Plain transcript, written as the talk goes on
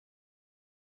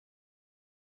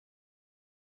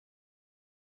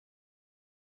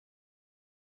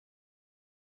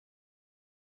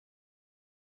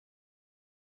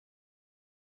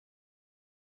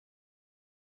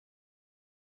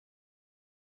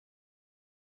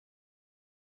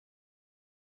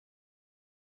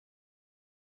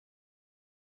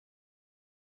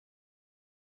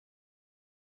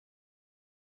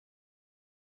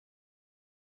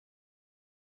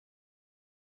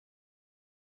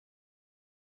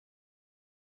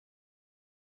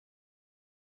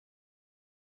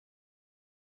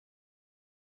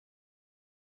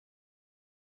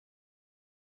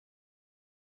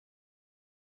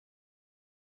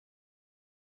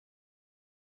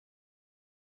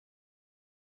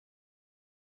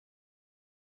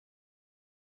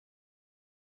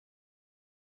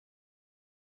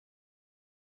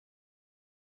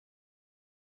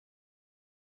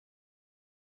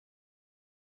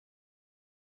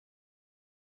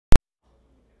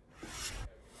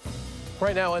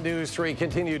Right now on News 3,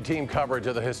 continued team coverage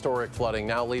of the historic flooding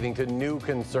now leading to new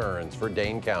concerns for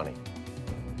Dane County.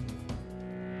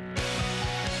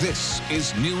 This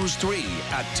is News 3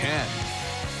 at 10.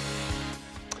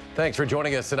 Thanks for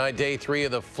joining us tonight. Day 3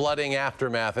 of the flooding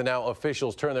aftermath, and now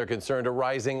officials turn their concern to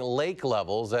rising lake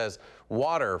levels as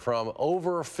water from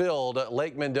overfilled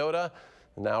Lake Mendota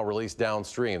now released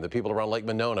downstream. The people around Lake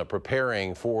Monona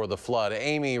preparing for the flood.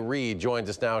 Amy Reed joins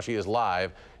us now. She is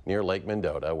live near Lake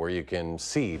Mendota, where you can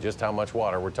see just how much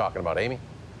water we're talking about. Amy?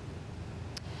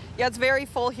 Yeah, it's very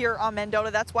full here on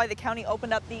Mendota. That's why the county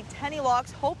opened up the Tenny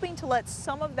locks, hoping to let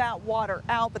some of that water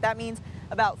out, but that means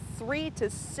about 3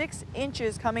 to 6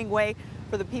 inches coming way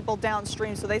for the people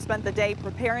downstream. So they spent the day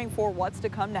preparing for what's to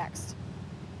come next.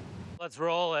 Let's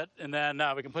roll it, and then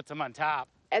we can put some on top.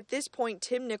 At this point,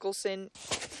 Tim Nicholson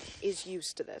is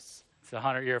used to this. It's a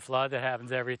 100-year flood that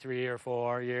happens every 3 or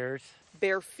 4 years.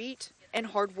 Bare feet and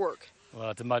hard work. Well,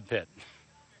 it's a mud pit.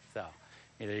 So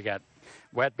either you got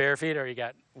wet bare feet or you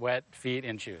got wet feet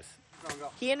in shoes.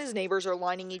 He and his neighbors are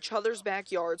lining each other's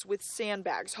backyards with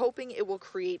sandbags, hoping it will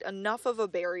create enough of a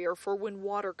barrier for when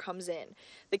water comes in.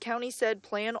 The county said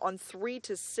plan on 3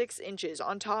 to 6 inches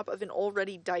on top of an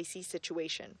already dicey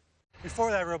situation. Before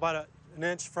that, we were about an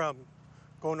inch from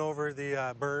going over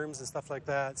the berms and stuff like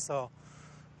that. So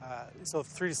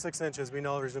 3 to 6 inches, we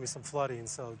know there's going to be some flooding.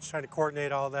 So just trying to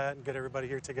coordinate all that and get everybody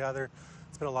here together.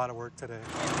 It's been a lot of work today.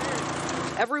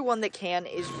 Everyone that can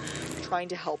is trying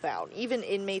to help out, even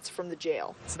inmates from the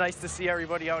jail. It's nice to see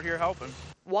everybody out here helping.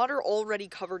 Water already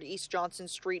covered East Johnson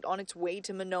Street on its way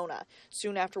to Monona.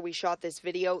 Soon after we shot this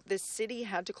video, the city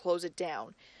had to close it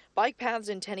down. Bike paths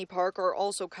in Tenny Park are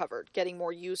also covered, getting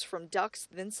more use from ducks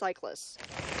than cyclists.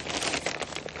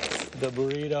 The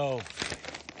burrito.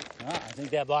 I think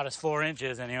that bought us 4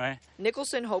 inches anyway.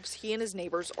 Nicholson hopes he and his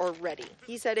neighbors are ready.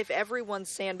 He said if everyone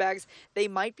sandbags, they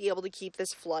might be able to keep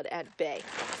this flood at bay.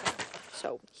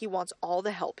 So he wants all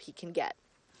the help he can get.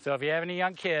 So if you have any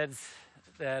young kids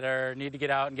that need to get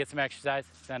out and get some exercise,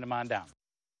 send them on down.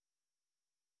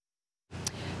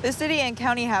 The city and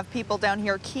county have people down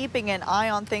here keeping an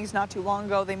eye on things. Not too long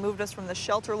ago, they moved us from the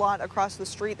shelter lot across the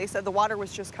street. They said the water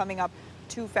was just coming up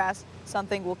too fast,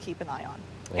 something we'll keep an eye on.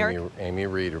 Amy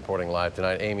Reed reporting live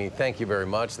tonight. Amy, thank you very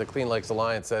much. The Clean Lakes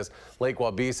Alliance says Lake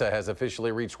Waubesa has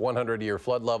officially reached 100-year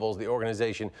flood levels. The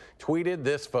organization tweeted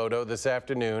this photo this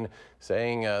afternoon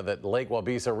saying that Lake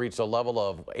Waubesa reached a level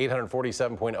of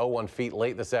 847.01 feet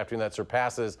late this afternoon. That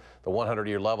surpasses the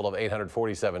 100-year level of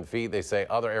 847 feet. They say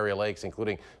other area lakes,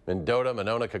 including Mendota,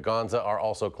 Monona, Kagonza, are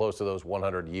also close to those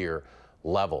 100-year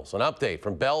levels. An update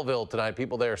from Belleville tonight.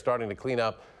 People there are starting to clean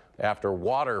up after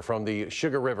water from the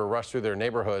Sugar River rushed through their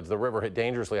neighborhoods. The river hit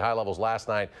dangerously high levels last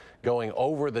night going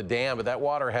over the dam, but that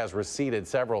water has receded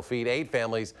several feet. 8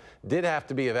 families did have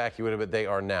to be evacuated, but they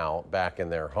are now back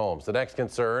in their homes. The next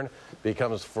concern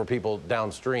becomes for people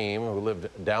downstream who lived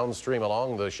downstream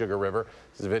along the Sugar River.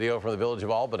 This is a video from the village of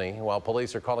Albany. While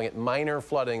police are calling it minor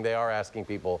flooding, they are asking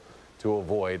people to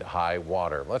avoid high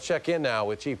water. Let's check in now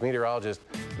with Chief Meteorologist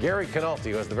Gary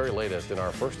Canalti, who has the very latest in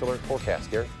our first alert forecast.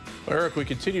 Gary? Well, Eric, we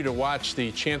continue to watch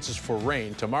the chances for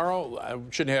rain. Tomorrow, I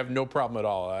should have no problem at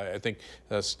all. I think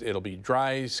it'll be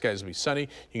dry, skies will be sunny.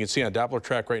 You can see on Doppler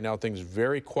track right now, things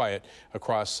very quiet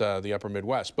across the upper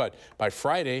Midwest. But by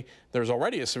Friday, there's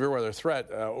already a severe weather threat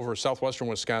over southwestern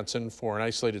Wisconsin for an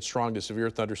isolated strong to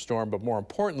severe thunderstorm. But more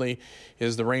importantly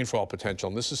is the rainfall potential.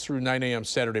 And this is through 9 a.m.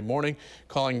 Saturday morning,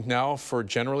 calling now for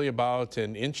generally about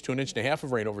 1 inch to 1.5 inches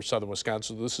of rain over southern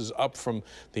Wisconsin. This is up from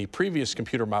the previous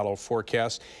computer model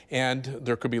forecast. And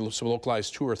there could be some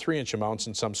localized 2 or 3 inch amounts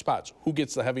in some spots. Who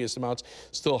gets the heaviest amounts?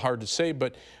 Still hard to say,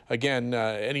 but again,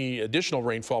 any additional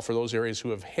rainfall for those areas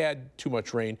who have had too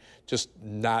much rain, just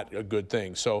not a good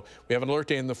thing. So we have an alert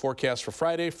day in the forecast for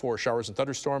Friday for showers and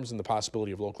thunderstorms and the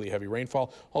possibility of locally heavy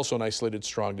rainfall. Also an isolated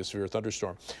strong to severe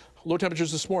thunderstorm. Low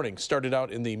temperatures this morning started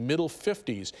out in the middle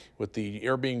 50s with the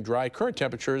air being dry. Current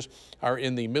temperatures are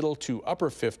in the middle to upper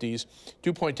 50s.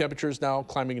 Dew point temperatures now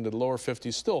climbing into the lower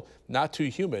 50s, still not too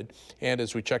humid. And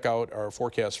as we check out our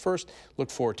forecast first,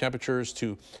 look for temperatures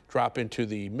to drop into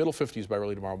the middle 50s by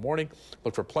early tomorrow morning.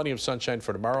 Look for plenty of sunshine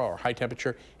for tomorrow. Our high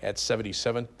temperature at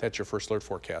 77. That's your first alert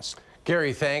forecast.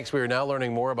 Gary, thanks. We are now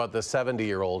learning more about the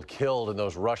 70-year-old killed in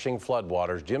those rushing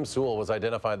floodwaters. Jim Sewell was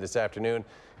identified this afternoon.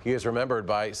 He is remembered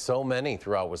by so many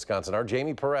throughout Wisconsin. Our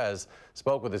Jamie Perez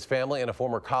spoke with his family and a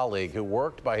former colleague who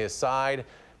worked by his side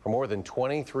for more than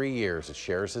 23 years. It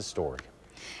shares his story.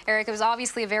 Eric, it was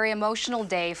obviously a very emotional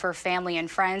day for family and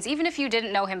friends. Even if you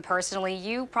didn't know him personally,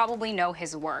 you probably know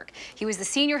his work. He was the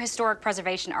senior historic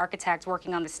preservation architect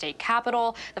working on the state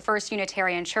capitol, the first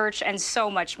Unitarian church, and so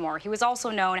much more. He was also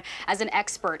known as an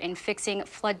expert in fixing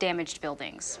flood-damaged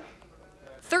buildings.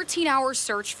 13-hour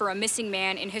search for a missing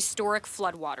man in historic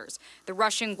floodwaters. The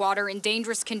rushing water in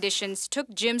dangerous conditions took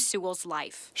Jim Sewell's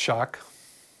life. Shock,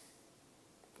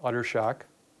 utter shock.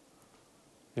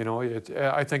 You know,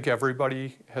 I think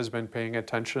everybody has been paying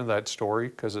attention to that story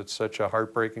because it's such a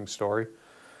heartbreaking story.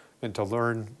 And to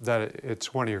learn that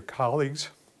it's one of your colleagues,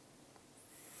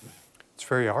 it's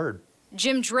very hard.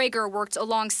 Jim Drager worked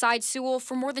alongside Sewell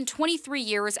for more than 23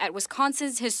 years at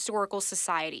Wisconsin's Historical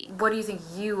Society. What do you think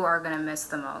you are going to miss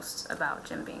the most about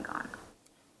Jim being gone?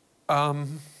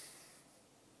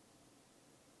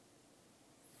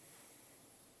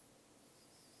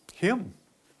 Him,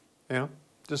 you know,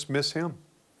 just miss him.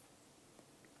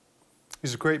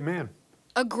 He's a great man.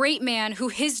 A great man who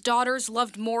his daughters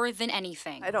loved more than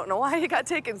anything. I don't know why he got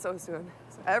taken so soon.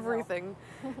 Everything,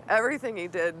 everything he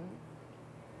did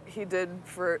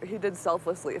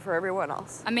selflessly for everyone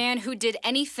else. A man who did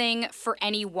anything for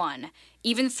anyone,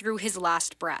 even through his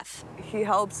last breath. He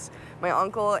helped my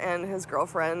uncle and his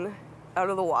girlfriend out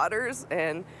of the waters,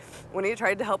 and when he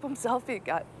tried to help himself, he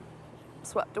got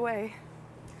swept away.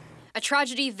 A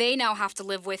tragedy they now have to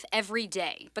live with every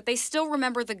day, but they still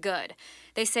remember the good.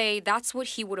 They say that's what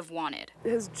he would have wanted.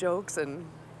 His jokes, and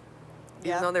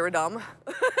even though they were dumb,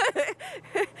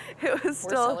 it was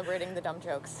still... We're celebrating the dumb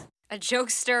jokes. A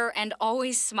jokester and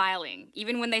always smiling,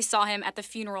 even when they saw him at the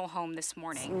funeral home this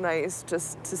morning. It's nice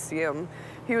just to see him.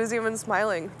 He was even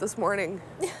smiling this morning.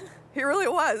 He really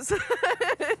was.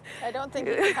 I don't think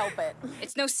he could help it.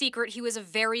 It's no secret he was a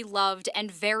very loved and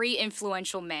very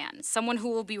influential man, someone who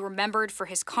will be remembered for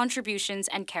his contributions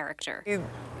and character. He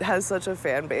has such a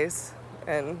fan base,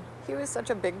 and he was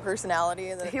such a big personality.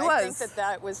 That I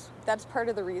think that's part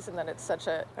of the reason that it's such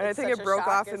a. And I think it broke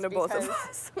off into both of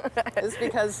us. Is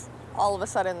because all of a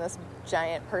sudden this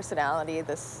giant personality,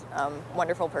 this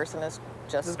wonderful person, is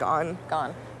just gone.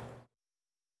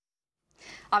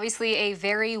 Obviously, a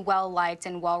very well-liked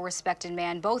and well-respected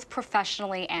man, both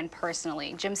professionally and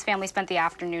personally. Jim's family spent the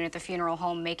afternoon at the funeral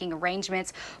home making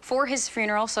arrangements for his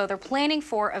funeral, so they're planning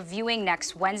for a viewing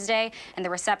next Wednesday and the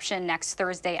reception next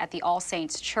Thursday at the All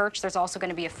Saints Church. There's also going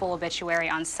to be a full obituary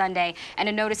on Sunday and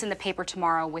a notice in the paper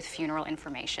tomorrow with funeral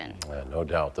information. No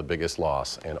doubt the biggest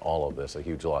loss in all of this, a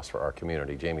huge loss for our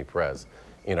community. Jamie Perez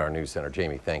in our news center.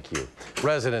 Jamie, thank you.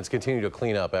 Residents continue to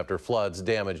clean up after floods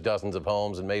damaged dozens of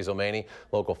homes in Mazo-Maney.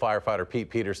 Local firefighter Pete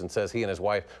Peterson says he and his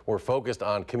wife were focused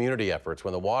on community efforts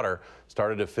when the water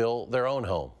started to fill their own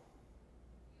home.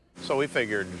 So we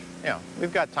figured,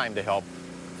 we've got time to help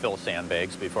fill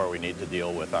sandbags before we need to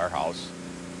deal with our house.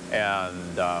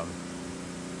 And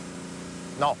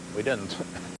no, we didn't.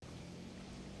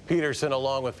 Peterson,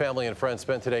 along with family and friends,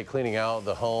 spent today cleaning out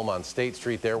the home on State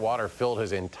Street there. Water filled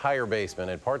his entire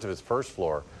basement and parts of his first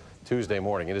floor Tuesday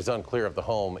morning. It is unclear if the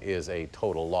home is a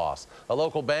total loss. A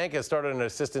local bank has started an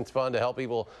assistance fund to help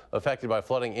people affected by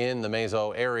flooding in the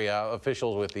Mazo area.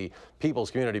 Officials with the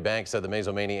People's Community Bank said the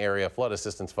Mazo-Maney Area Flood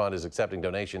Assistance Fund is accepting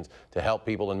donations to help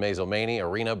people in Mazo-Maney,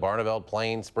 Arena, Barneveld,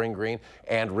 Plain, Spring Green,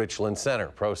 and Richland Center.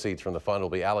 Proceeds from the fund will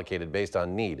be allocated based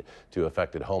on need to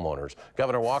affected homeowners.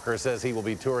 Governor Walker says he will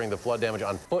be touring the flood damage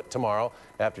on foot tomorrow.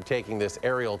 After taking this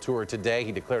aerial tour today,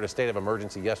 he declared a state of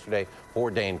emergency yesterday for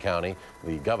Dane County.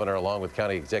 The governor, along with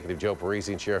County Executive Joe Parisi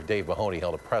and Sheriff Dave Mahoney,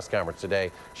 held a press conference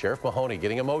today. Sheriff Mahoney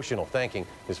getting emotional, thanking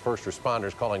his first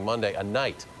responders, calling Monday a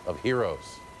night of heroes.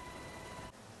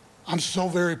 I'm so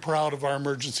very proud of our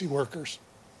emergency workers,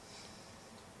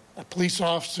 our police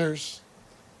officers,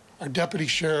 our deputy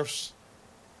sheriffs,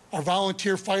 our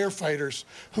volunteer firefighters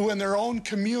who in their own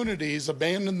communities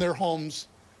abandoned their homes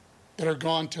that are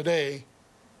gone today,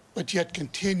 but yet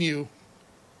continue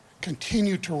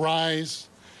to rise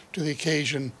to the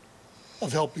occasion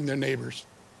of helping their neighbors.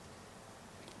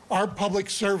 Our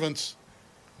public servants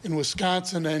in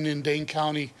Wisconsin and in Dane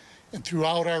County and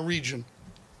throughout our region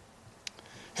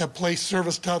have placed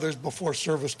service to others before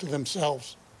service to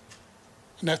themselves.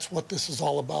 And that's what this is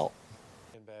all about.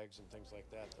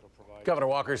 Governor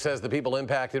Walker says the people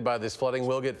impacted by this flooding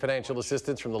will get financial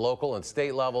assistance from the local and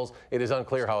state levels. It is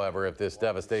unclear, however, if this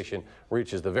devastation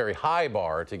reaches the very high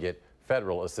bar to get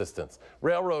federal assistance.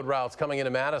 Railroad routes coming into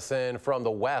Madison from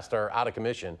the west are out of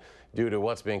commission due to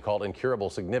what's being called incurable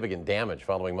significant damage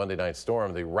following Monday night's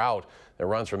storm. The route that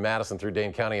runs from Madison through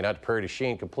Dane County and out to Prairie du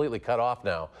Chien completely cut off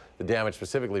now. The damage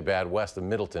specifically bad west of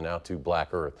Middleton out to Black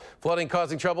Earth. Flooding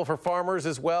causing trouble for farmers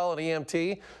as well. An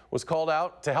EMT was called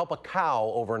out to help a cow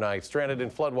overnight stranded in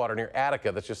floodwater near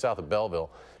Attica, that's just south of Belleville.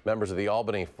 Members of the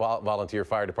Albany Volunteer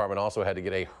Fire Department also had to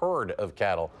get a herd of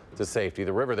cattle to safety.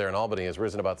 The river there in Albany has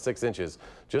risen about 6 inches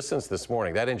just since this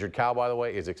morning. That injured cow, by the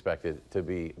way, is expected to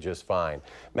be just fine.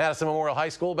 Madison Memorial High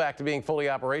School back to being fully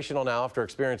operational now after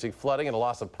experiencing flooding and a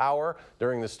loss of power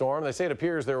during the storm. They say it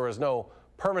appears there was no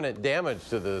permanent damage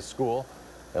to the school.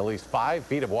 At least 5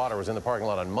 feet of water was in the parking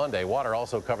lot on Monday. Water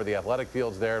also covered the athletic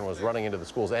fields there and was running into the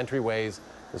school's entryways.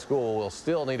 The school will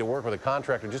still need to work with a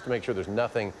contractor just to make sure there's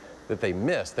nothing that they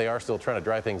missed. They are still trying to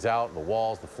dry things out, the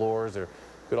walls, the floors. There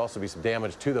could also be some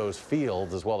damage to those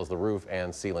fields as well as the roof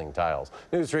and ceiling tiles.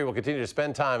 News 3 will continue to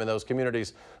spend time in those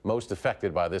communities most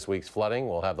affected by this week's flooding.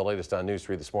 We'll have the latest on News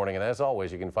 3 this morning, and as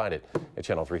always, you can find it at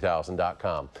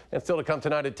channel3000.com. And still to come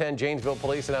tonight at 10, Janesville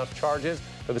police announced charges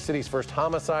for the city's first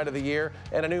homicide of the year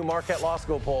and a new Marquette Law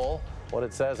School poll. What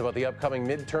it says about the upcoming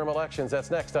midterm elections.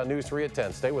 That's next on News 3 at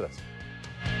 10. Stay with us.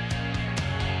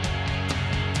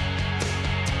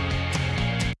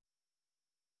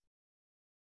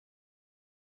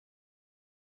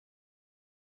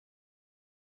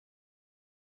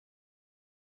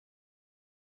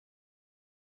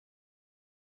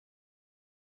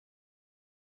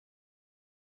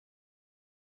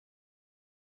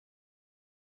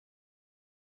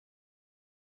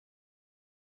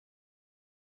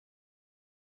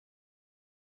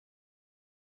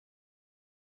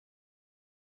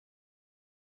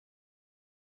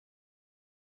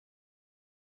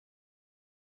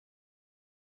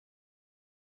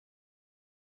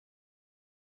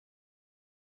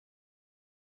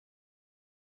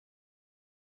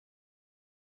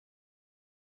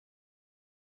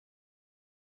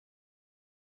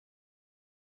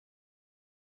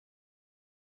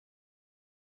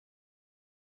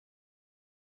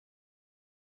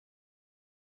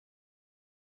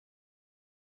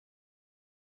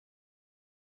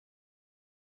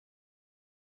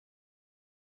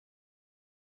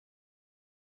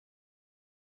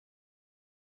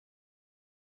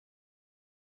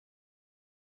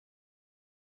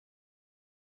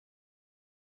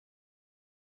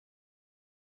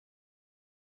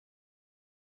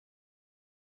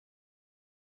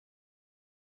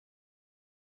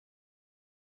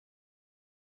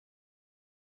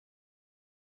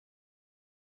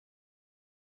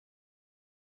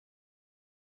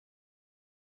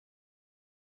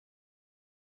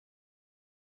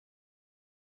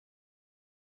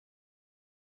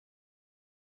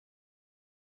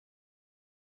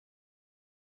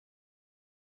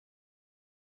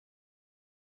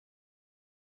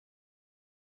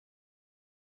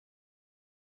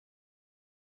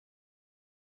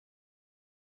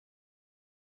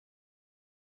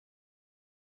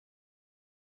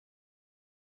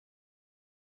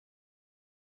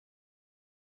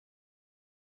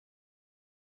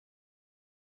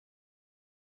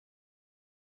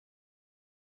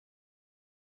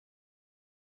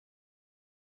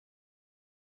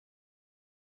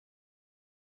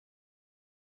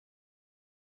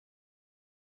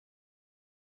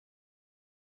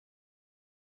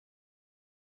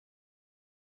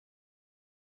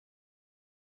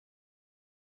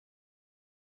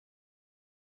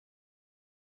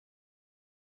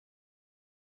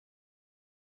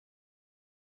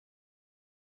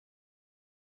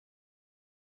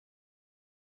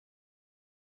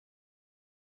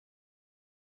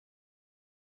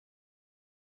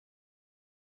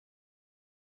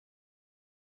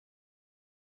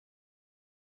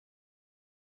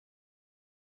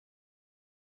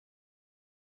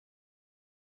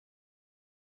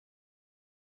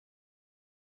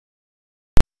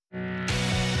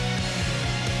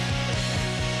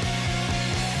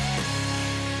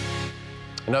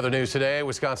 In other news today,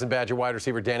 Wisconsin Badger wide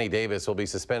receiver Danny Davis will be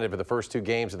suspended for the first 2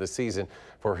 games of the season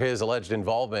for his alleged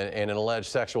involvement in an alleged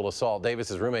sexual assault.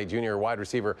 Davis's roommate, junior wide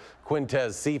receiver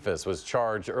Quintez Cephas, was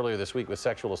charged earlier this week with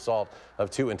sexual assault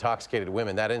of 2 intoxicated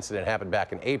women. That incident happened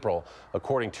back in April.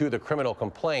 According to the criminal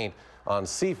complaint on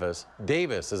Cephas,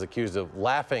 Davis is accused of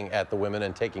laughing at the women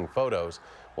and taking photos.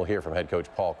 We'll hear from head coach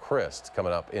Paul Christ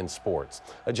coming up in sports.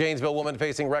 A Janesville woman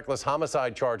facing reckless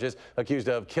homicide charges, accused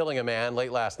of killing a man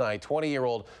late last night.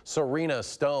 20-year-old Serena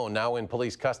Stone now in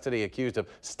police custody, accused of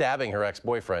stabbing her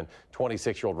ex-boyfriend,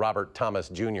 26-year-old Robert Thomas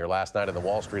Jr. last night in the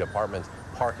Wall Street Apartments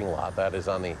parking lot. That is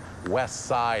on the west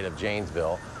side of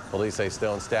Janesville. Police say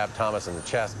Stone stabbed Thomas in the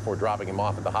chest before dropping him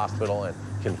off at the hospital and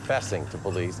confessing to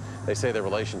police. They say their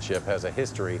relationship has a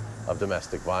history of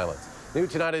domestic violence. New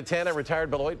tonight at 10, a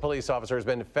retired Beloit police officer has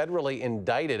been federally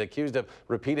indicted, accused of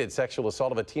repeated sexual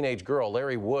assault of a teenage girl.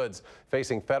 Larry Woods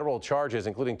facing federal charges,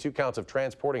 including 2 counts of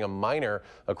transporting a minor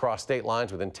across state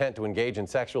lines with intent to engage in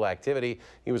sexual activity.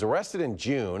 He was arrested in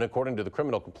June. According to the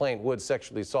criminal complaint, Woods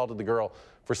sexually assaulted the girl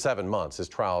for 7 months. His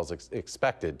trial is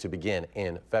expected to begin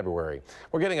in February.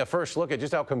 We're getting a first look at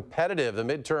just how competitive the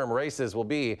midterm races will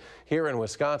be here in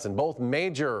Wisconsin. Both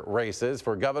major races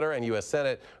for governor and U.S.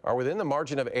 Senate are within the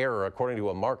margin of error, according to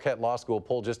a Marquette Law School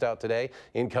poll just out today.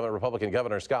 Incumbent Republican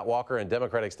Governor Scott Walker and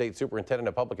Democratic State Superintendent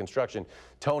of Public Instruction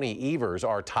Tony Evers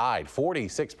are tied.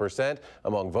 46%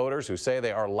 among voters who say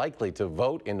they are likely to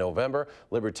vote in November.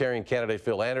 Libertarian candidate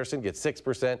Phil Anderson gets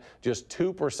 6%. Just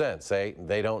 2% say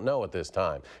they don't know at this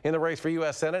time. In the race for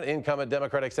U.S. Senate, incumbent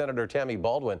Democratic Senator Tammy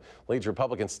Baldwin leads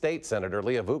Republican State Senator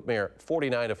Leah Vukmir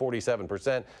 49 to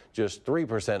 47%, just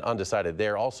 3% undecided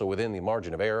there, also within the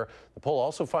margin of error. The poll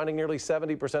also finding nearly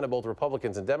 70% of both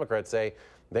Republicans and Democrats say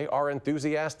they are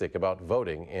enthusiastic about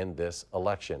voting in this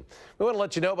election. We want to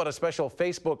let you know about a special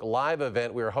Facebook Live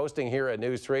event we are hosting here at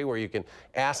News 3, where you can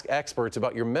ask experts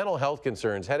about your mental health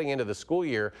concerns heading into the school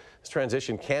year. This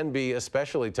transition can be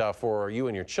especially tough for you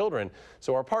and your children,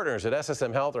 so our partners at SSM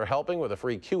Health are helping with a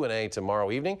free Q&A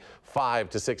tomorrow evening, 5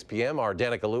 to 6 p.m. Our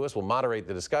Danica Lewis will moderate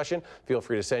the discussion. Feel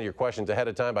free to send your questions ahead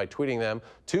of time by tweeting them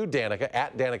to Danica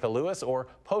at Danica Lewis, or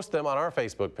post them on our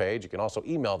Facebook page. You can also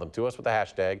email them to us with the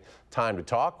hashtag Time to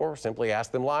Talk, or simply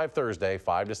ask them live Thursday,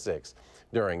 5 to 6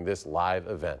 during this live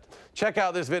event. Check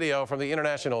out this video from the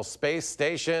International Space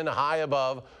Station high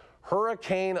above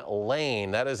Hurricane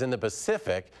Lane. That is in the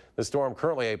Pacific. The storm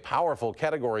currently a powerful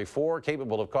Category 4,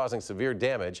 capable of causing severe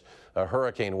damage. A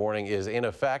hurricane warning is in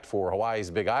effect for Hawaii's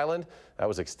Big Island. That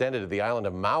was extended to the island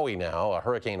of Maui now. A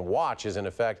hurricane watch is in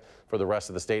effect for the rest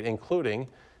of the state, including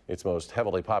its most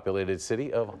heavily populated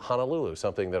city of Honolulu,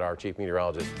 something that our chief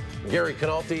meteorologist Gary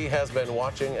Canalti has been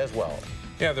watching as well.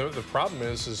 Yeah, the problem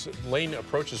is Lane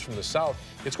approaches from the south.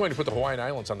 It's going to put the Hawaiian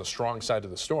Islands on the strong side of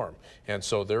the storm. And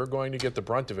so they're going to get the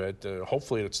brunt of it.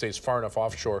 Hopefully it stays far enough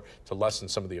offshore to lessen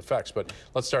some of the effects. But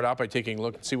let's start out by taking a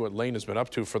look and see what Lane has been up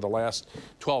to for the last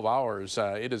 12 hours.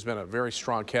 It has been a very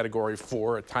strong Category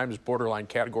 4, at times borderline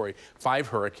Category 5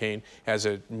 hurricane as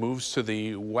it moves to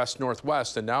the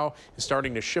west-northwest, and now is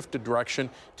starting to shift the direction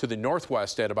to the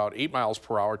northwest at about 8 miles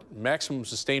per hour. Maximum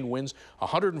sustained winds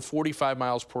 145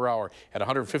 miles per hour. At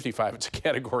 155, it's a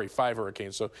Category 5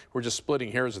 hurricane, so we're just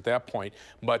splitting hairs at that point.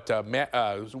 But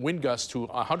wind gusts to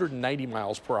 190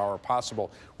 miles per hour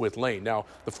possible with Lane. Now,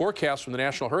 the forecast from the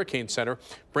National Hurricane Center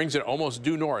brings it almost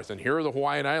due north, and here are the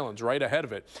Hawaiian Islands right ahead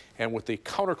of it. And with the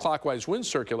counterclockwise wind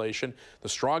circulation, the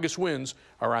strongest winds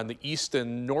are on the east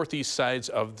and northeast sides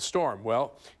of the storm.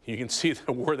 Well, you can see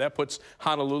where that puts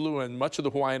Honolulu and much of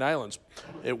the Hawaiian Islands.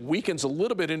 It weakens a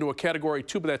little bit into a Category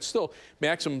 2, but that's still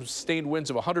maximum sustained winds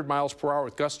of 100 miles per hour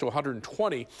with gusts to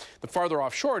 120. The farther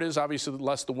offshore it is, obviously the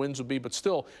less the winds will be, but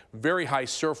still very high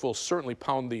surf will certainly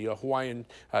pound the Hawaiian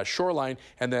shoreline,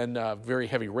 and then very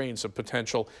heavy rains of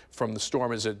potential from the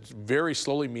storm as it very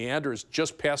slowly meanders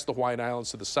just past the Hawaiian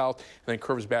Islands to the south and then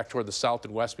curves back toward the south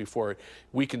and west before it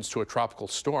weakens to a tropical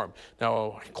storm.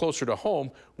 Now, closer to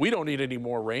home, we don't need any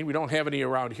more rain. We don't have any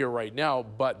around here right now,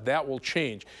 but that will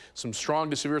change. Some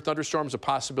strong to severe thunderstorms a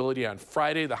possibility on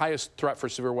Friday, the highest threat for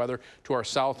severe weather to our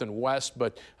south and west,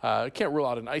 but can't rule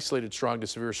out an isolated strong to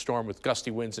severe storm with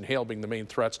gusty winds and hail being the main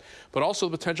threats, but also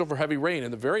the potential for heavy rain.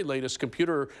 And the very latest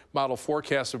computer model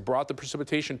forecasts have brought the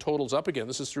precipitation totals up again.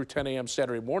 This is through 10 a.m.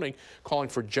 Saturday morning, calling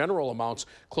for general amounts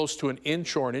close to an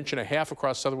inch or an inch and a half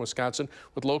across southern Wisconsin,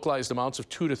 with localized amounts of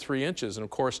 2 to 3 inches. And of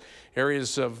course,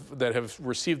 areas that have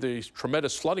received the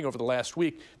tremendous flooding over the last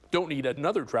week don't need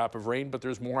another drop of rain, but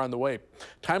there's more on the way.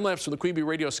 Time lapse from the Queen Bee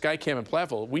Radio Skycam in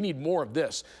Platteville. We need more of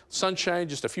this. Sunshine,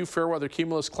 just a few fair weather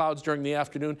cumulus clouds during the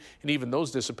afternoon, and even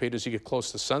those dissipate as you get close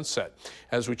to sunset.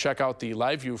 As we check out the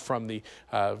live view from the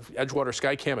Edgewater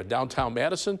Skycam at downtown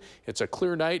Madison, it's a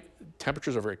clear night.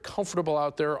 Temperatures are very comfortable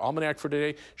out there. Almanac for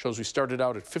today shows we started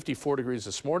out at 54 degrees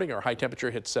this morning. Our high temperature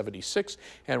hit 76,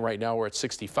 and right now we're at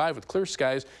 65 with clear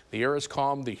skies. The air is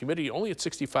calm. The humidity only at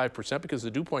 65% because the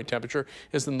dew point temperature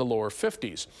is in the lower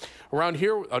 50s. Around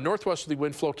here, a northwesterly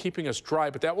wind flow keeping us dry,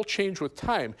 but that will change with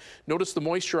time. Notice the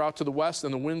moisture out to the west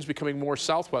and the winds becoming more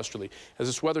southwesterly. As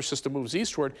this weather system moves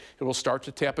eastward, it will start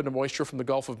to tap into moisture from the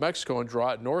Gulf of Mexico and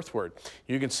draw it northward.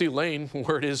 You can see Lane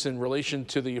where it is in relation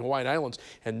to the Hawaiian Islands,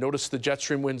 and notice the jet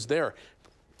stream winds there.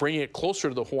 bringing it closer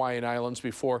to the Hawaiian Islands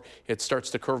before it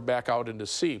starts to curve back out into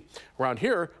sea. Around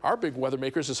here, our big weather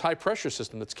makers is high pressure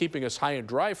system that's keeping us high and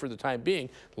dry for the time being.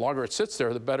 The longer it sits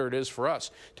there, the better it is for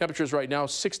us. Temperatures right now,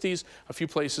 60s, a few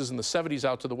places in the 70s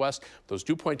out to the west. Those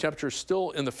dew point temperatures still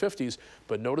in the 50s,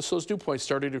 but notice those dew points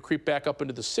starting to creep back up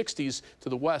into the 60s to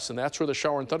the west, and that's where the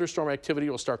shower and thunderstorm activity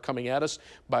will start coming at us.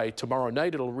 By tomorrow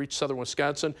night, it'll reach southern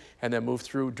Wisconsin and then move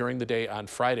through during the day on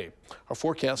Friday. Our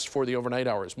forecast for the overnight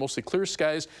hours, mostly clear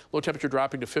skies, low temperature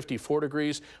dropping to 54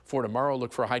 degrees. For tomorrow,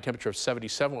 look for a high temperature of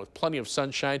 77 with plenty of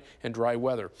sunshine and dry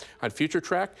weather. On future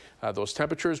track, those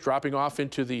temperatures dropping off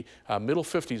into the middle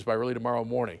 50s by early tomorrow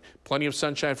morning. Plenty of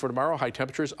sunshine for tomorrow, high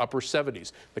temperatures upper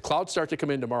 70s. The clouds start to come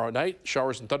in tomorrow night.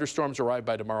 Showers and thunderstorms arrive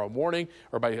by tomorrow morning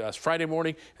or by Friday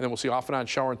morning, and then we'll see off and on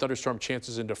shower and thunderstorm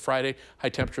chances into Friday. High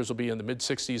temperatures will be in the mid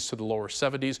 60s to the lower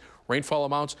 70s. Rainfall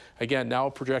amounts, again, now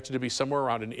projected to be somewhere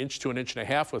around 1 inch to 1.5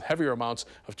 inches with heavier amounts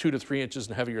of 2 to 3 inches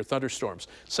and heavier thunderstorms.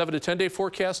 7 to 10 day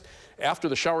forecast. After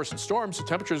the showers and storms, the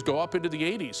temperatures go up into the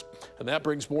 80s, and that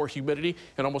brings more humidity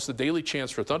and almost a daily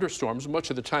chance for thunderstorms. Much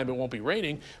of the time it won't be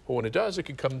raining, but when it does, it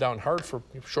can come down hard for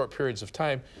short periods of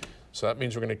time. So that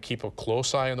means we're going to keep a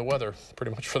close eye on the weather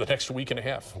pretty much for the next week and a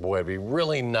half. Boy, it'd be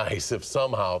really nice if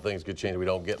somehow things could change. We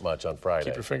don't get much on Friday.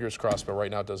 Keep your fingers crossed, but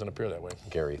right now it doesn't appear that way.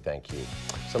 Gary, thank you.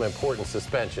 Some important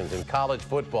suspensions in college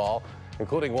football,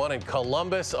 including one in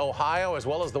Columbus, Ohio, as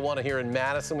well as the one here in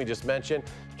Madison we just mentioned.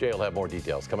 Jay will have more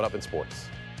details coming up in sports.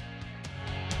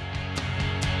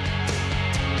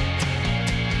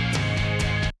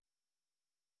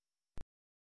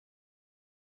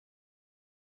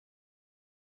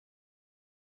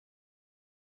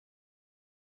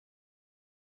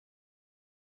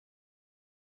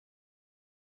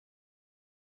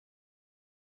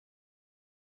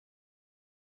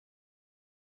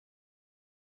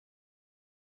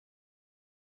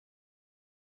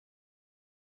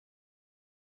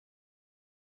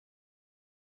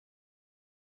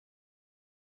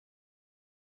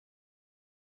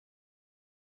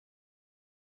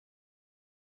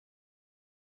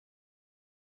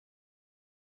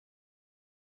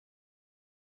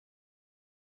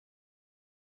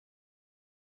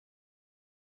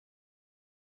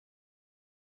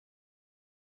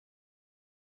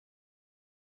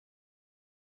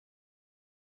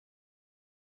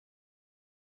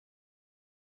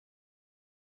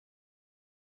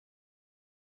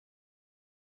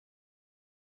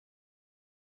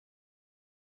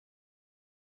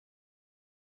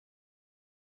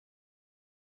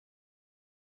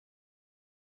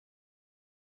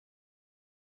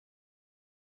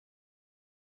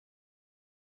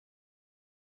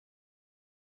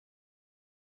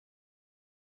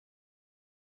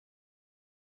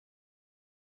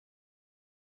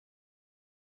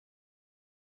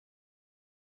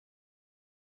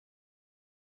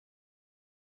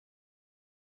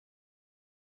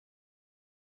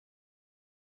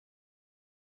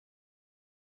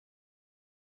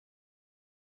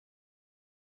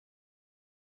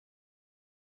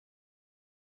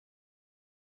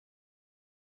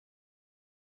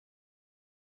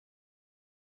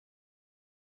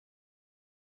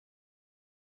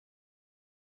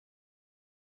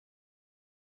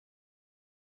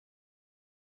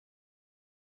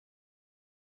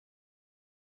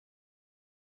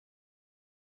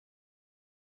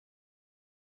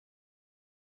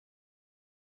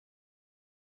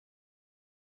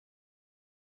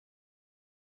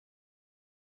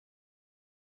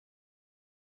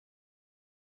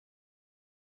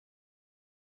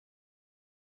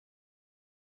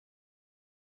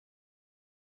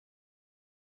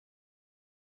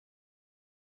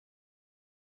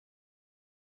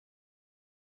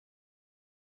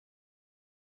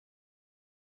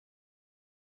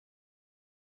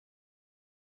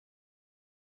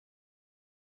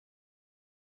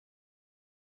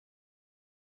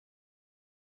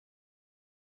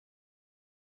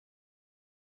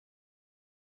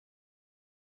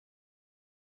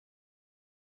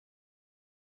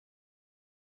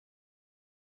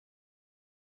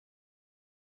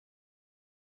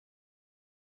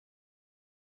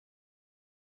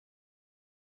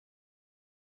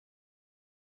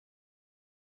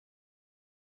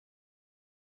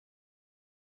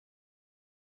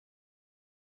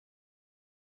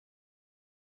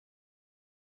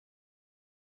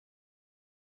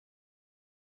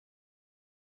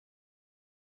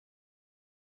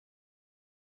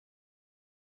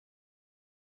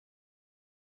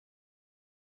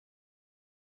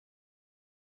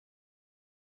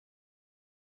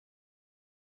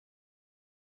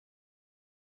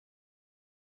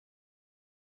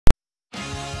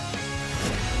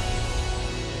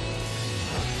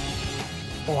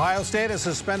 Ohio State has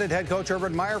suspended head coach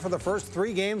Urban Meyer for the first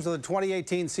 3 games of the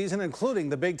 2018 season, including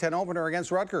the Big Ten opener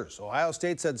against Rutgers. Ohio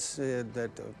State said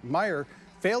that Meyer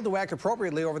failed to act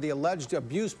appropriately over the alleged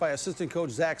abuse by assistant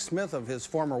coach Zach Smith of his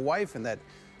former wife, and that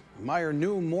Meyer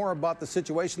knew more about the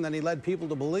situation than he led people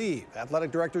to believe.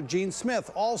 Athletic director Gene Smith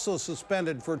also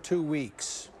suspended for 2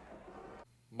 weeks.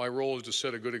 My role is to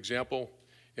set a good example.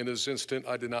 In this instant,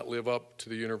 I did not live up to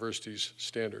the university's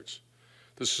standards.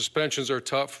 The suspensions are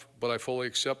tough, but I fully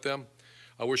accept them.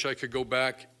 I wish I could go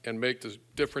back and make the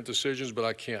different decisions, but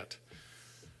I can't.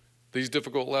 These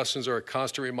difficult lessons are a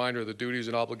constant reminder of the duties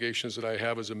and obligations that I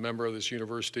have as a member of this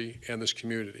university and this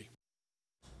community.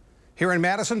 Here in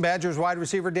Madison, Badgers wide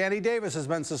receiver Danny Davis has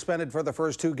been suspended for the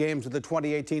first 2 games of the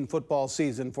 2018 football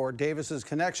season for Davis's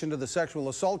connection to the sexual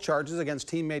assault charges against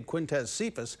teammate Quintez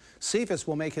Cephas. Cephas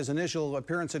will make his initial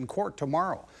appearance in court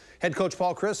tomorrow. Head coach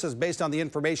Paul Chryst says based on the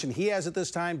information he has at this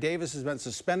time, Davis has been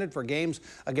suspended for games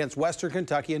against Western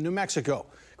Kentucky and New Mexico.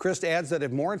 Chryst adds that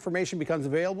if more information becomes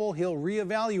available, he'll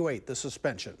reevaluate the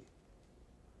suspension.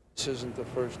 This isn't the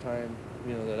first time,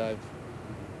 that I've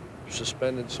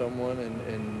suspended someone,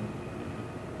 and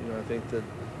I think that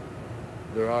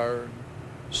there are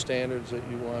standards that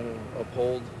you want to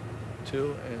uphold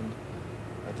to, and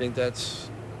I think that's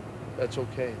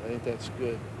okay. I think that's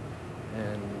good.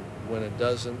 And when it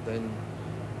doesn't, then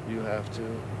you have to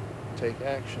take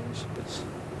actions. It's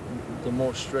the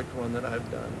most strict one that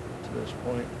I've done to this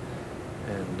point,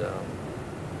 and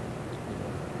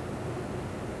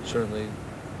certainly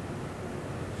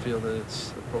feel that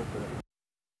it's appropriate.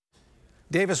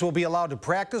 Davis will be allowed to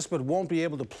practice but won't be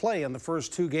able to play in the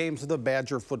first 2 games of the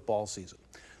Badger football season.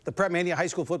 The Prep Mania High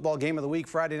School football game of the week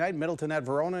Friday night, Middleton at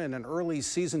Verona in an early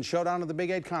season showdown of the Big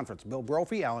 8 Conference. Bill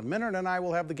Brophy, Alan Minard, and I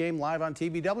will have the game live on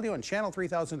TVW and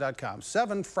Channel3000.com.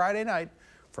 7 Friday night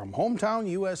from hometown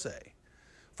USA.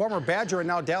 Former Badger and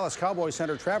now Dallas Cowboys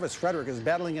center Travis Frederick is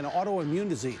battling an autoimmune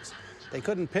disease. They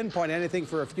couldn't pinpoint anything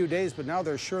for a few days, but now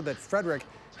they're sure that Frederick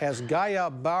has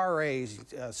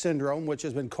Guillain-Barré syndrome, which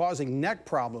has been causing neck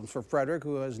problems for Frederick,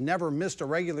 who has never missed a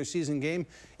regular season game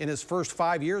in his first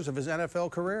 5 years of his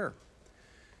NFL career.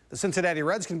 The Cincinnati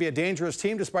Reds can be a dangerous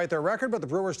team despite their record, but the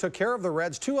Brewers took care of the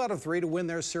Reds 2 out of 3 to win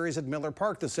their series at Miller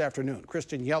Park this afternoon.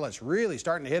 Christian Yelich really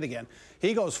starting to hit again.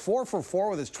 He goes 4 for 4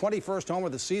 with his 21st home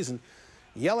of the season.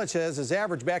 Yelich has his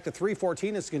average back to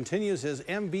 .314 as he continues his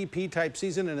MVP-type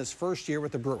season in his first year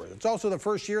with the Brewers. It's also the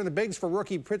first year in the bigs for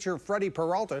rookie pitcher Freddie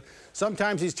Peralta.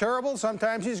 Sometimes he's terrible,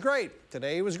 sometimes he's great.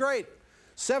 Today he was great.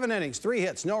 7 innings, 3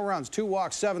 hits, no runs, 2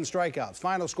 walks, 7 strikeouts.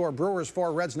 Final score, Brewers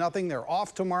 4, Reds nothing. They're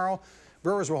off tomorrow.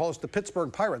 Brewers will host the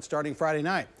Pittsburgh Pirates starting Friday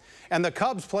night. And the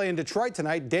Cubs play in Detroit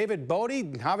tonight. David Bodie,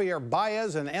 Javier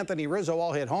Baez, and Anthony Rizzo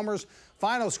all hit homers.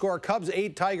 Final score, Cubs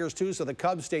 8, Tigers 2, so the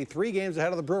Cubs stay 3 games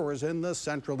ahead of the Brewers in the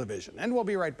Central Division. And we'll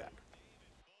be right back.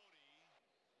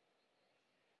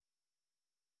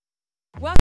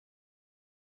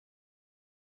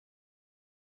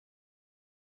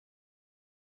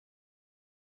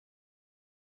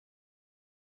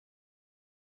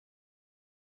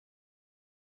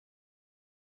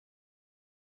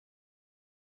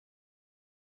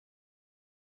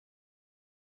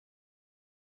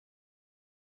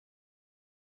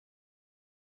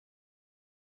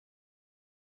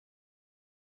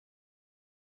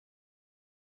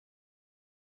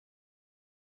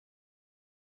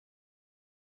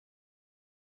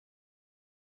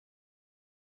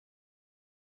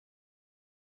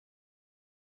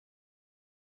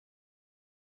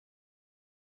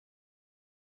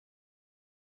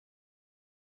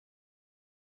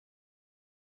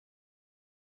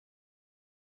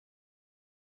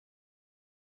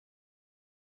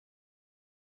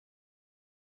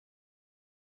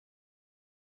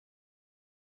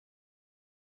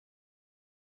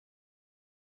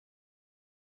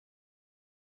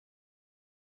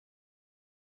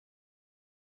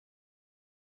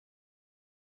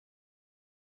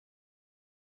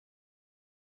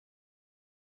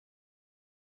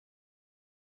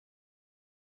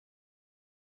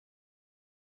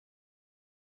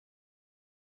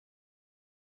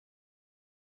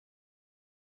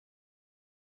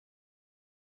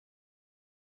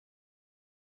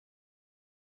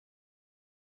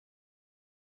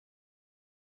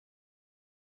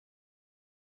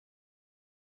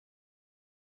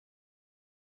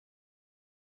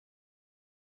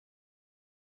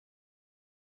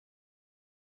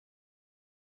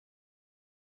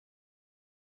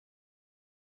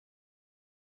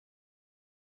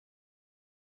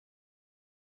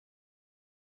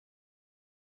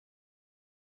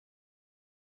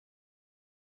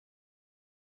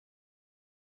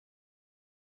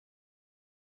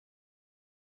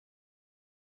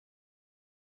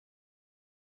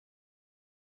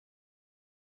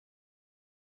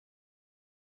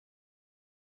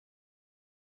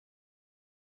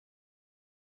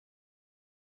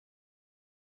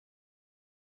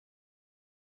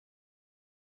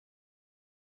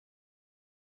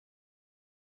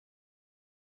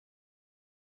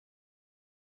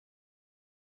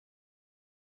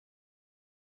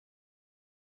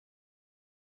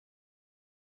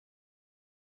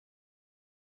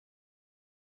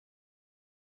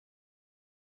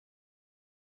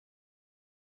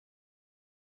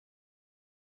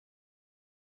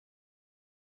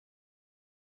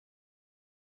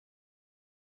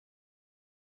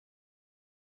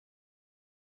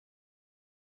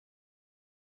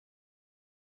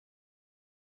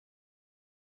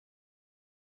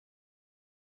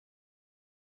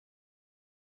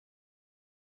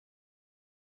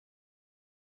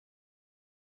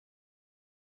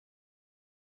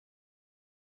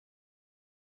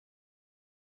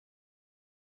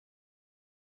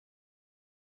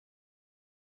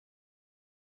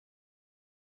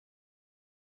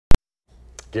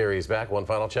 Gary's back. One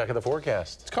final check of the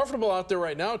forecast. It's comfortable out there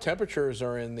right now. Temperatures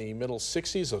are in the middle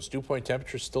 60s. Those dew point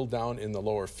temperatures still down in the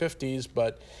lower 50s,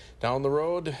 but down the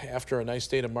road, after a nice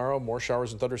day tomorrow, more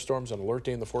showers and thunderstorms, an alert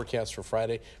day in the forecast for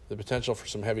Friday, the potential for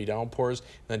some heavy downpours, and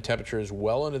then temperatures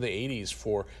well into the 80s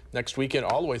for next weekend,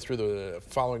 all the way through the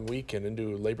following week and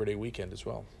into Labor Day weekend as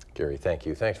well. Gary, thank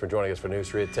you. Thanks for joining us for News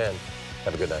 3 at 10.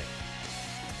 Have a good night.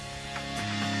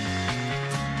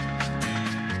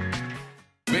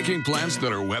 Making plans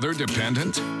that are weather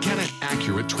dependent? Get an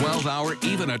accurate 12-hour,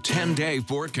 even a 10-day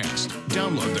forecast.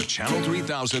 Download the Channel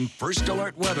 3000 First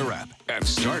Alert Weather app and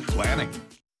start planning.